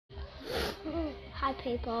Hi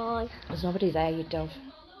people. There's nobody there, you dove.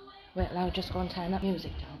 Wait, I'll just go and turn that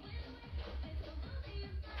music down.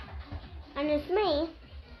 And it's me.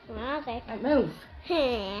 Magic. Right, move.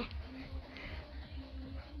 Yeah.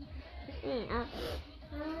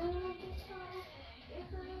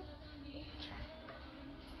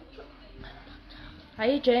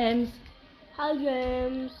 Hi, James. Hi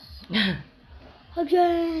James. Hi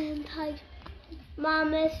James. Hi.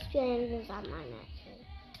 Miss James is at my nursery.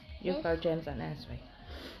 You've got James at nursery.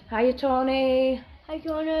 Hiya, Tony. Hi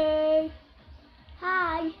Tony.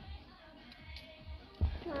 Hi.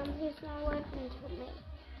 Mum is not working to me.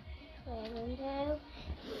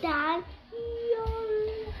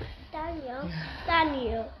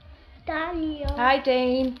 Daniel. Hi,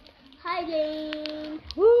 Dean. Hi Dean.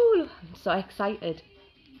 Woo! I'm so excited.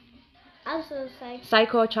 I'm so excited.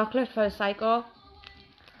 Psycho chocolate for a psycho.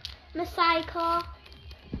 My psycho.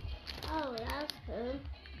 Oh, that's cool.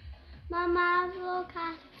 Mama, look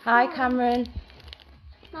at. Hi, Cameron.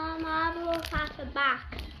 Mama, look at the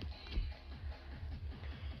back.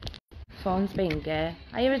 Phone's being gay.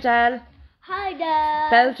 Hiya, Adele. Hi there.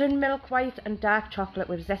 Belgian milk white and dark chocolate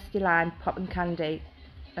with zesty lime, popping candy,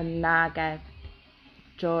 and naga.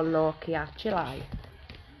 Chilli-heads. Chili.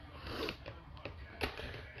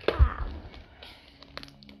 Wow.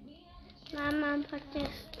 Mama, put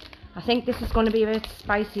this. I think this is going to be a bit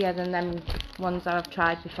spicier than them ones that I've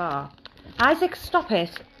tried before. Isaac, stop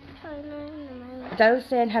it. Adele's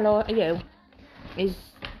saying hello to you. He's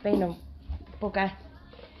being a bugger.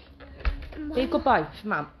 Be a good boy for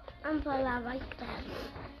Mum. I'm for that right there.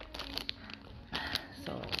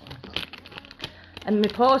 So, and my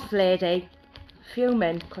post lady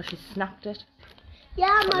fuming because she snapped it.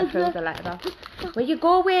 Yeah, Put my her through the letterbox. Will you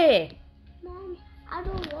go away? Mom, I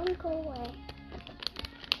don't want to go away.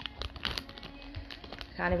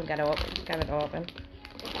 Can't even get it open.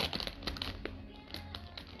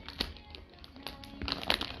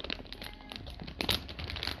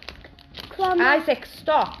 Isaac,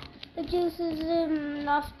 stop. The juice is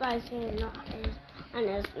not spicy and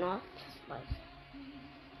it's not spicy.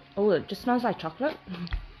 Oh, it just smells like chocolate.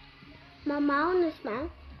 My mouth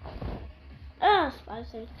smells. Oh,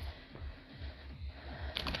 spicy.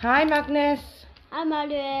 Hi, Magnus. Hi,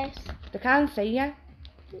 Madras. They can't see you.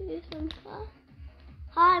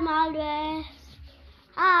 Hi, Madras.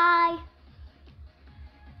 Hi.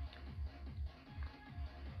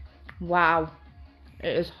 Wow,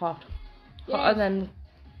 it is hot. Yes. Hotter than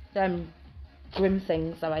them grim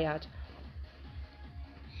things that I had.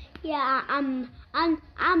 Yeah, I'm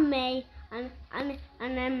me, and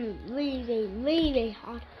I'm really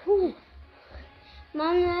hot. Whew.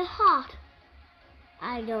 Mom is hot.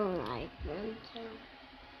 I don't like them too.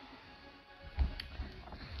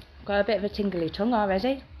 Got a bit of a tingly tongue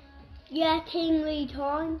already. Yeah, tingly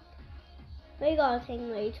tongue. We got a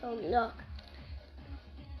tingly tongue. Look.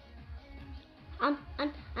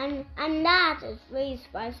 And that is really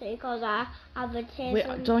spicy because I have a taste.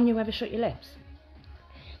 Wait, don't you ever shut your lips?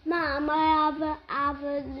 Mom, I have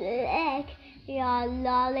a egg, yeah,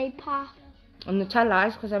 lollipop. And they tell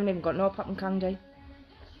lies because I haven't even got no popping candy.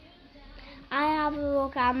 I have a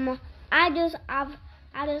look at I just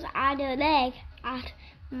add an egg at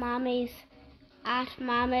mommy's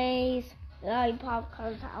lollipop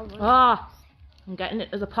because I was. Oh, I'm getting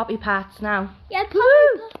it to the poppy parts now. Yeah,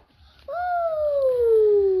 poppy.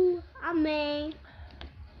 Woo! I'm me.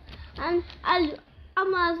 And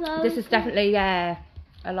I'm also. This is definitely a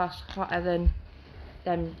lot hotter than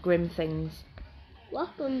them grim things.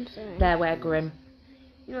 What one, sir? They were grim.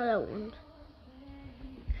 No, that one.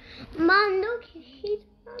 Mom, look, he's.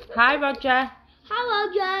 Hi, Roger. Hi,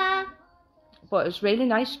 Roger. But it's really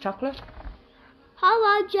nice chocolate. Hi,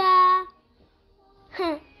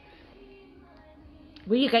 Roger.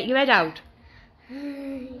 Will you get your head out?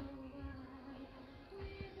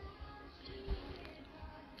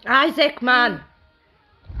 Isaac, man.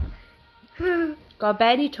 Got a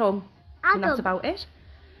benny tongue. And that's about it.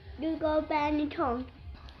 You got benny tongue.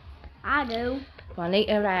 I do. Well, I need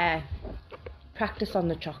to practice on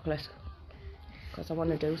the chocolate because I want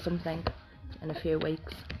to do something in a few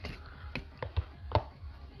weeks.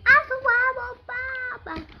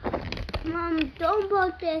 Mom, don't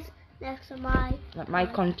put this next to my. That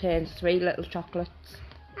might contain 3 little chocolates.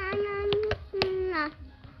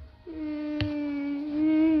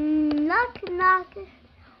 Knock.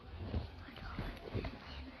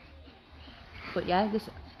 But yeah,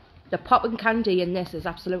 the popping candy in this is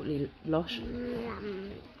absolutely lush.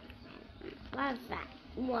 What's that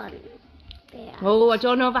one? There. Oh, I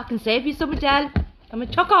don't know if I can save you some, Adele. I'm a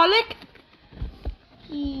chocoholic.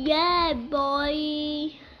 Yeah,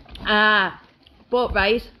 boy. But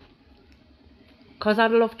right, because I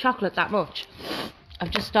love chocolate that much,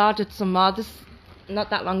 I've just started some more this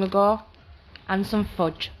not that long ago, and some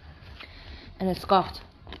fudge, and it's got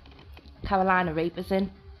Carolina Reapers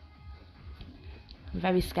in. I'm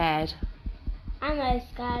very scared. I'm very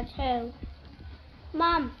scared too.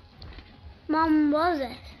 Mum, was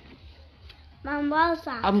it? Mum, was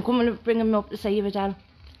that? I'm coming to bring him up to see you again.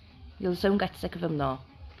 You'll soon get sick of him though.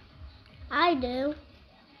 I do.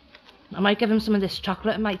 I might give him some of this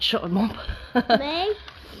chocolate, it might shut him up. Me?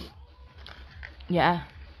 Yeah,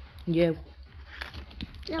 you.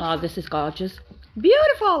 No. Oh, this is gorgeous.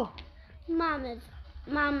 Beautiful! Mum is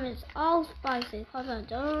all spicy because I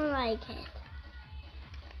don't like it.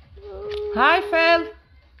 Ooh. Hi, Phil.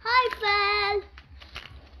 Hi, Phil.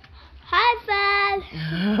 Hi, Phil.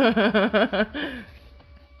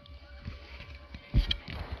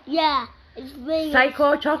 Yeah, it's really...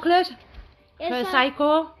 Psycho chocolate? It's For a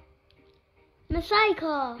psycho? I'm a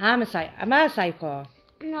psycho. I'm a psycho.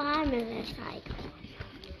 No, I'm a psycho.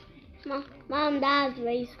 Mum, Dad's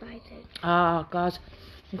really spicy. Oh, God.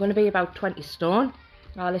 I'm going to be about 20 stone.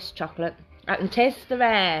 All this chocolate. I can taste the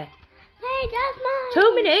air. Hey, that's mine.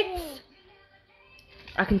 2 minutes.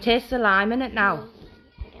 I can taste the lime in it now.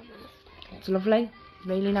 It's lovely.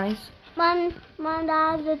 Really nice. Mum,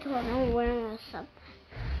 Dad's a tunnel wearing some.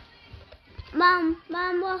 Mum,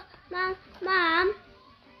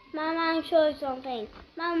 I'll show you something.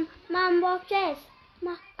 Mum, watch this.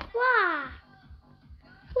 Wow.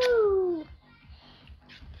 Woo.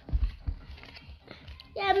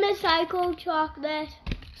 Yeah, my psycho chocolate.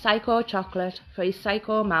 Psycho chocolate for his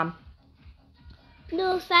psycho mum.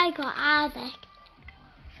 No psycho Isaac.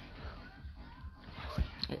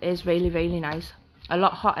 It is really, really nice. A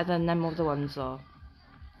lot hotter than them other ones though.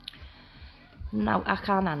 No, I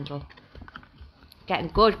can't handle. Getting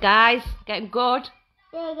good, guys. Getting good.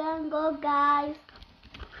 They're gonna go, guys.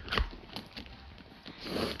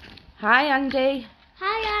 Hi, Andy.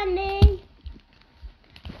 Hi, Andy.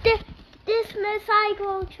 This my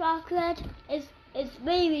psycho chocolate is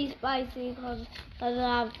really spicy because I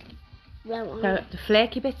have lemon. The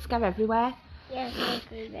flaky bits go everywhere. Yes,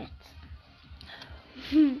 flaky bits.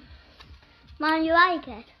 Mom, you like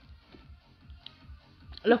it?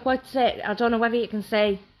 Look what's it. I don't know whether you can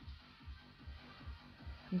say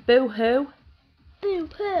boo hoo. Boo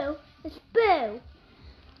hoo. It's boo.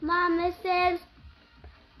 Mama says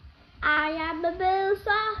I am a boo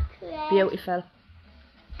chocolate. Beautiful.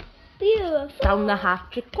 Beautiful. Down the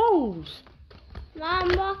hatch it goes. Mom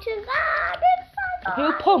watches that. It's psycho. Have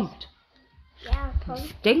you pumped? Yeah,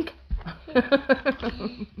 pumped. Stink.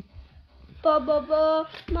 Mama,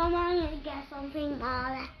 I'm gonna get something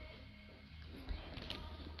more.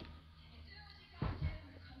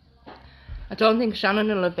 I don't think Shannon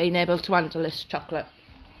will have been able to handle this chocolate.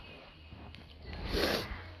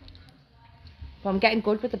 But I'm getting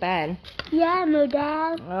good with the Ben. Yeah, my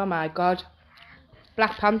dad. Oh my God.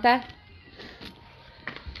 Black Panther.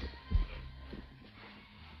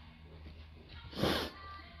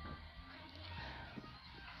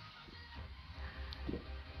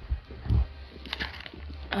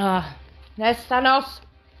 Ah, there's Thanos.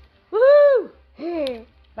 Woohoo!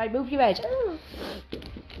 Right, move your head.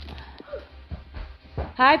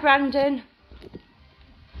 Hi, Brandon.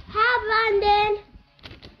 Hi, Brandon.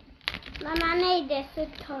 Mom, I need this to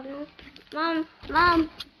tunnel. Mom,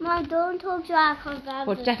 don't touch that because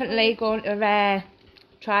We're definitely going to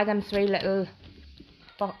try them 3 little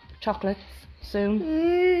chocolates soon.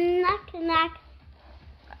 Knack.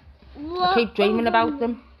 I keep dreaming about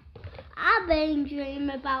them. I've been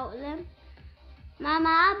dreaming about them. Mama,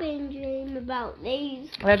 I've been dreaming about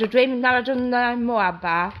these. I had a dream that I'd done the Moab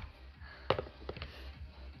bar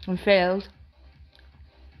and failed.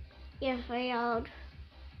 Yeah, failed.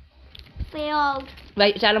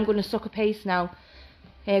 Right, Dad, I'm going to suck a piece now.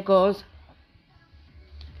 Here goes.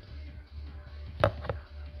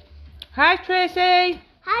 Hi, Tracy.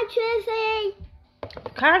 Hi, Tracy.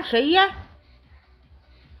 Can't see ya.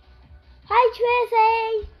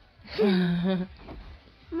 Hi, Tracy.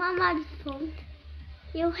 Mama's phone.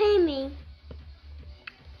 You hear me?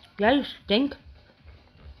 Yeah, you stink.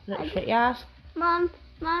 Little shit ass. Mom,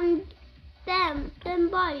 them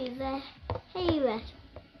boys, they hear it.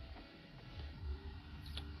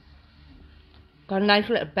 Got a nice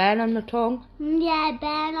little burn on the tongue. Yeah,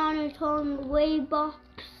 burn on the tongue, wee box.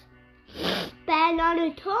 Burn on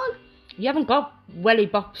the tongue. You haven't got welly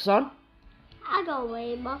box on. I got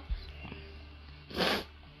wee box.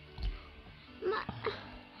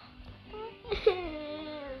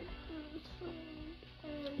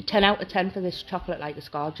 10 out of 10 for this chocolate, like it's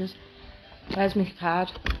gorgeous. Where's my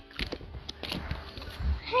card?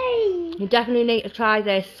 Hey! You definitely need to try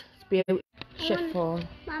this. It's beautiful. Shit phone.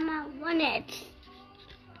 Mama, I want it.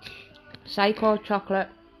 Psycho chocolate.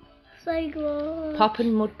 Psycho.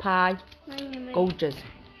 Poppin' mud pie. Gorgeous.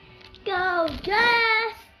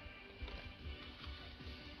 Gorgeous.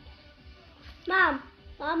 Mom,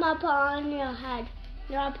 Mama, put on your head.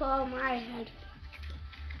 You put on my head.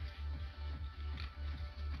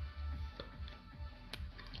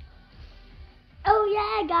 Oh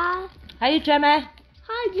yeah, guys. Hiya, Gemma.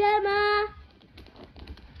 Hi, Gemma.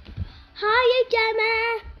 Hiya, Gemma.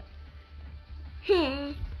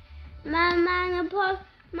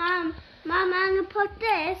 Mom, I'm gonna put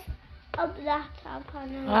this up that top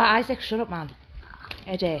on. Oh, Isaac, shut up, man.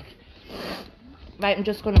 Headache. Right, I'm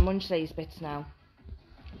just gonna munch these bits now.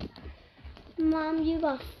 Mom, you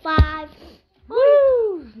got 5.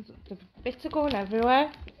 Woo! The bits are going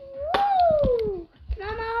everywhere. Woo!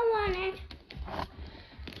 Mama, I want it.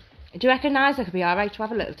 Do you reckon Isaac could be alright to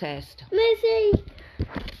have a little taste? Missy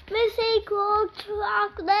cold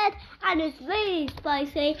chocolate, and it's really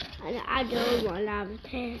spicy, and I don't want to have a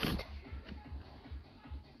taste.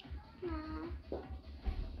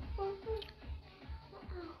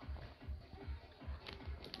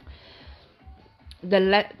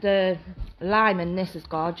 The lime in this is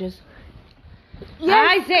gorgeous.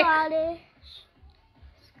 Yes, Isaac!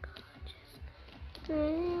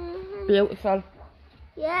 Scottish. Beautiful.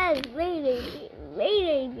 Yes, really,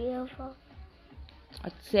 really beautiful.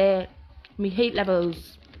 I'd say my heat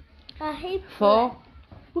levels I hate 4.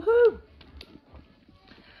 Woohoo!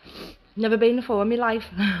 Never been a 4 in my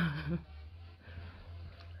life.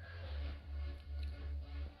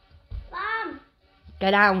 Mom.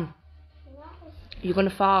 Get down. You're gonna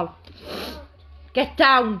fall. Get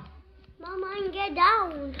down. Mama, get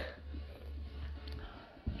down.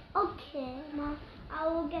 Okay, Mom, I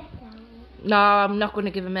will get down. No, I'm not gonna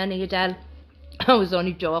give him any, Adele. I was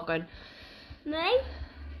only joking. Me?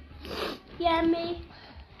 Yeah, me.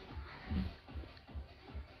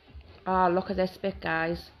 Oh, look at this bit,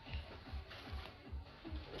 guys.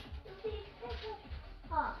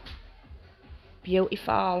 Oh.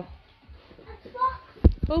 Beautiful. That's what?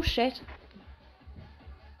 Oh shit.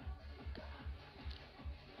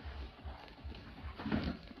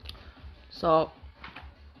 So,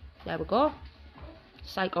 there we go.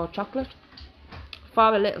 Psycho chocolate.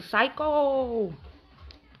 For a little psycho.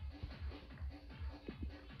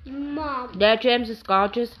 Mom. There, James, is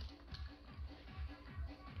gorgeous.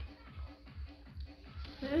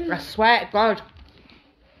 I swear to God.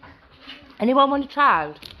 Anyone want a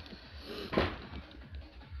child?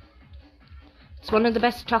 It's one of the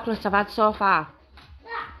best chocolates I've had so far.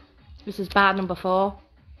 This is bar number 4.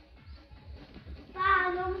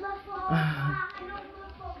 Bar number 4. Bar number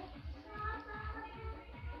 4.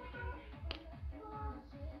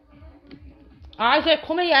 Isaac,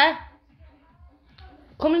 come here.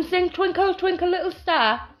 Come and sing Twinkle, Twinkle, Little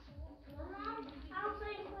Star.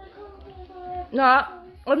 No,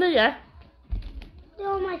 come here.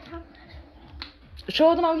 Do my tablet.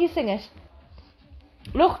 Show them how you sing it.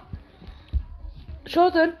 Look.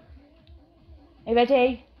 Show them. Are you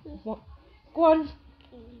ready? Go on.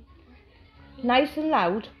 Nice and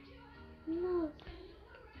loud. No.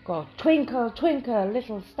 Go. Twinkle, twinkle,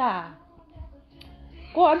 little star.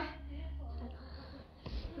 Go on.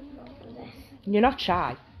 You're not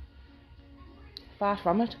shy. Far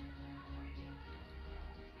from it.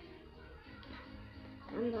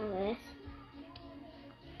 I'm not this.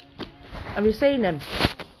 Have you seen him?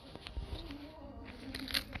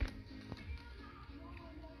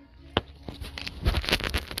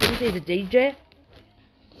 Did you see the DJ?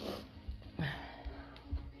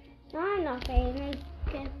 I'm not feeling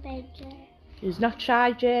good, picture. He's not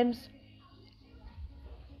shy, James.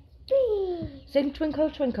 Whee! Sing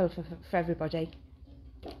Twinkle Twinkle for everybody.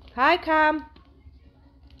 Hi, Cam.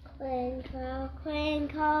 Twinkle,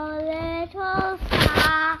 twinkle, little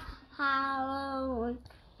star, how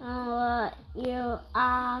what you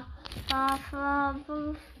are, far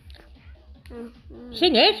from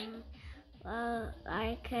Sing it.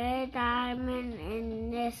 like a diamond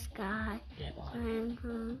in the sky.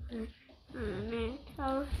 Twinkle,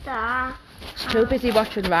 little star. She's too busy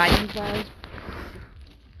watching Ryan's World.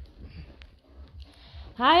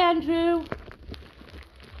 Hi, Andrew.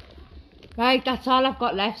 Right, that's all I've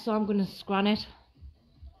got left, so I'm going to scran it.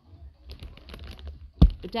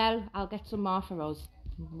 Adele, I'll get some more for us.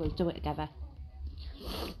 We'll do it together.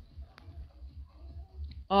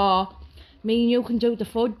 Or me and you can do the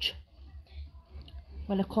fudge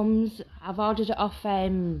when it comes. I've ordered it off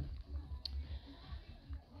Devon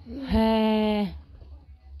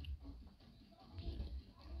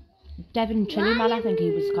Chilli Man, I think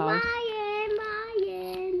he was called.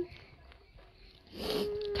 Ryan.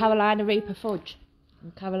 Carolina Reaper fudge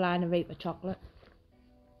and Carolina Reaper chocolate.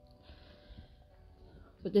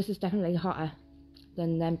 But this is definitely hotter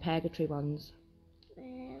than them purgatory ones.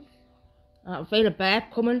 Yes. I can feel a bear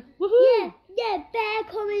coming. Woohoo! Yeah, bear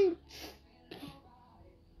coming.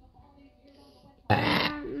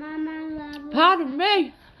 Mama, Pardon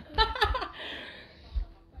me.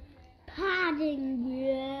 pardon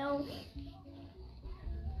you.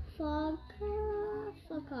 Fuck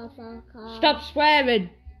off. Stop swearing.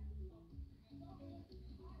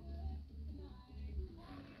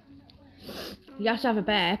 You have to have a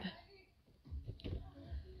burp.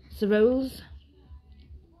 It's the rules.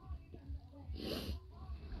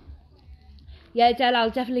 Yeah, Del, I'll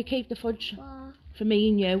definitely keep the fudge for me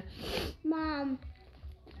and you. Mum.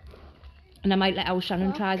 And I might let our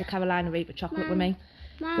Shannon try the Carolina Reaper chocolate with me.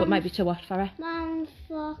 Mum. But it might be too hot for her. Mum,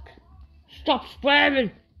 fuck. Stop swearing!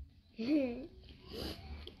 You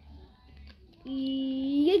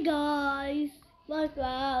guys. Look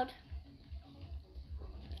out.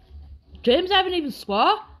 James haven't even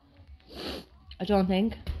swore. I don't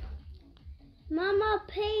think. Mama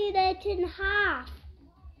paid it in half.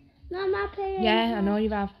 Mama paid it Yeah, in I half. know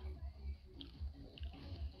you have.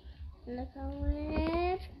 Look at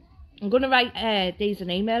it. I'm going to write these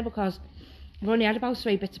an email because I've only had about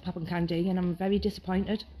 3 bits of popping candy and I'm very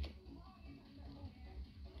disappointed.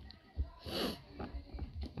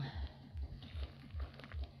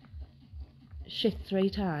 Shit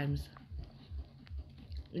 3 times.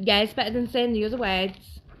 Yeah, it's better than saying the other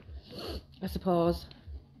words, I suppose.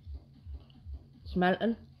 It's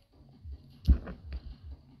melting.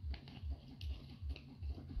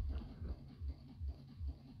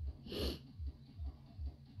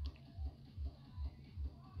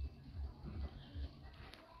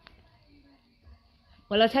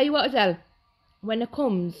 Well, I'll tell you what, Adele, when it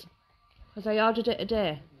comes, because I ordered it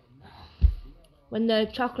today, when the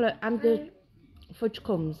chocolate and the fudge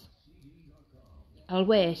comes, I'll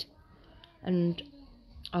wait and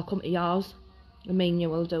I'll come to yours and me and you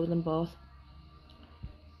will do them both.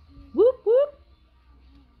 Whoop whoop.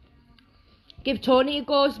 Give Tony a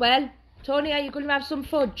go as well. Tony, are you going to have some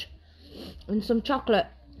fudge and some chocolate?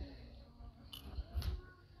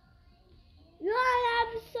 You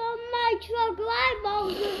want to have some of my chocolate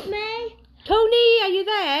balls with me? Tony, are you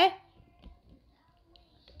there?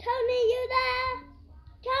 Tony, you there?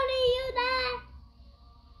 Tony, you there?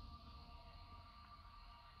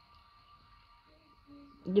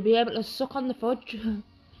 You'll be able to suck on the fudge.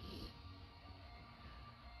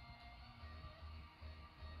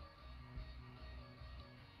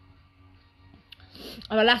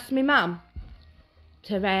 I will ask my mum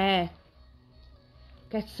to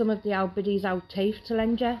get some of the Albidy's out teeth to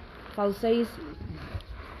lend you, falsies.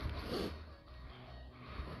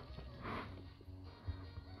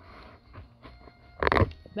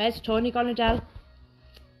 Where's Tony gone, Adele?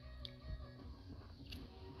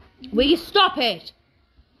 Will you stop it?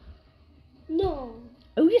 No.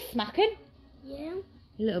 Oh, you're smacking? Yeah.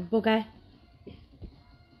 You little bugger.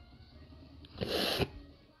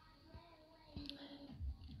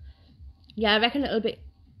 Yeah, I reckon it'll be...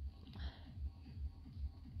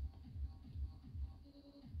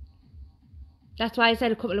 That's why I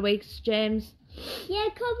said a couple of weeks, James. Yeah,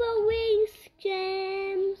 couple of weeks,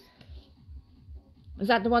 James. Is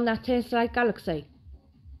that the one that tastes like Galaxy?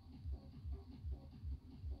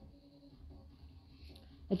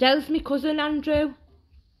 Adele's my cousin, Andrew.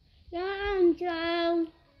 Yeah, Andrew.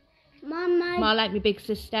 Mama. More like my big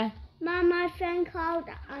sister. My friend called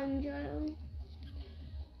Andrew.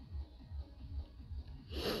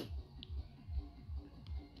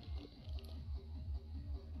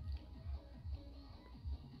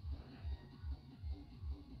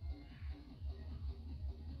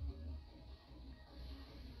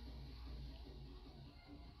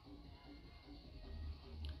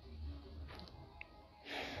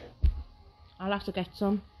 I'll have to get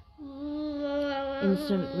some.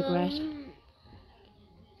 Instant regret.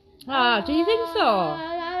 Ah, do you think so?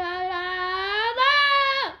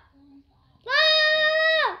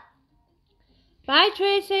 Bye,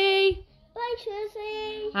 Tracy. Bye,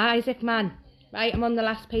 Tracy. Isaac, man. Right, I'm on the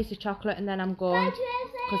last piece of chocolate and then I'm going. Bye,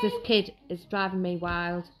 Tracy. Because this kid is driving me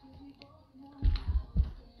wild.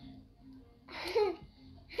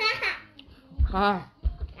 Ah,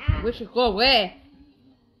 I wish it'd go away.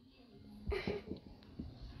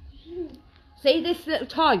 See this little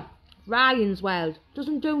toy? Ryan's World.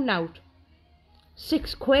 Doesn't do nout.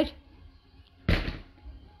 £6.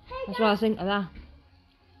 That's what I think of that.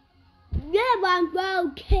 Yeah, one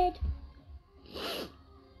grown kid.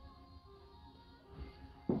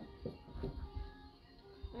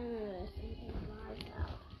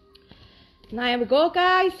 Now here we go,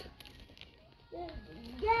 guys.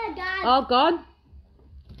 Yeah, guys. All gone.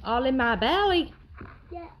 All in my belly.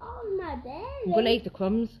 Yeah, all in my belly. I'm gonna eat the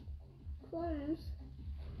crumbs. Crumbs.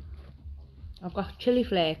 I've got chili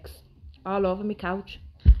flakes all over my couch.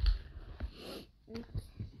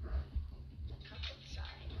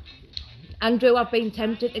 Andrew, I've been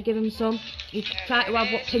tempted to give him some. He tried to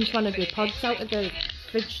have pinch one of your pods out of the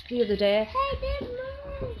fridge the other day. Hey, there's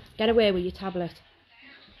mine. Get away with your tablet.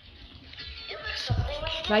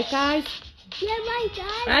 Right, guys? Yeah, right,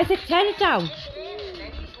 guys. Isaac, turn it down.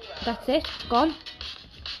 That's it. Gone.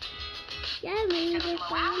 Yeah, maybe this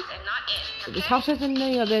one. It was hotter than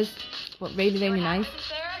the others, but really, really nice.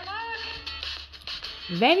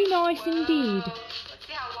 Very nice indeed.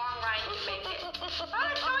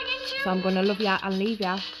 So I'm gonna love ya and leave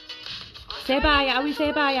ya. Say bye. How we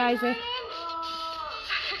say bye, Isaac?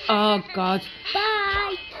 Oh God.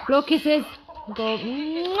 Bye. Blow kisses. Go.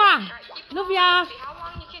 Mwah. Love ya.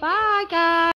 Bye, guys.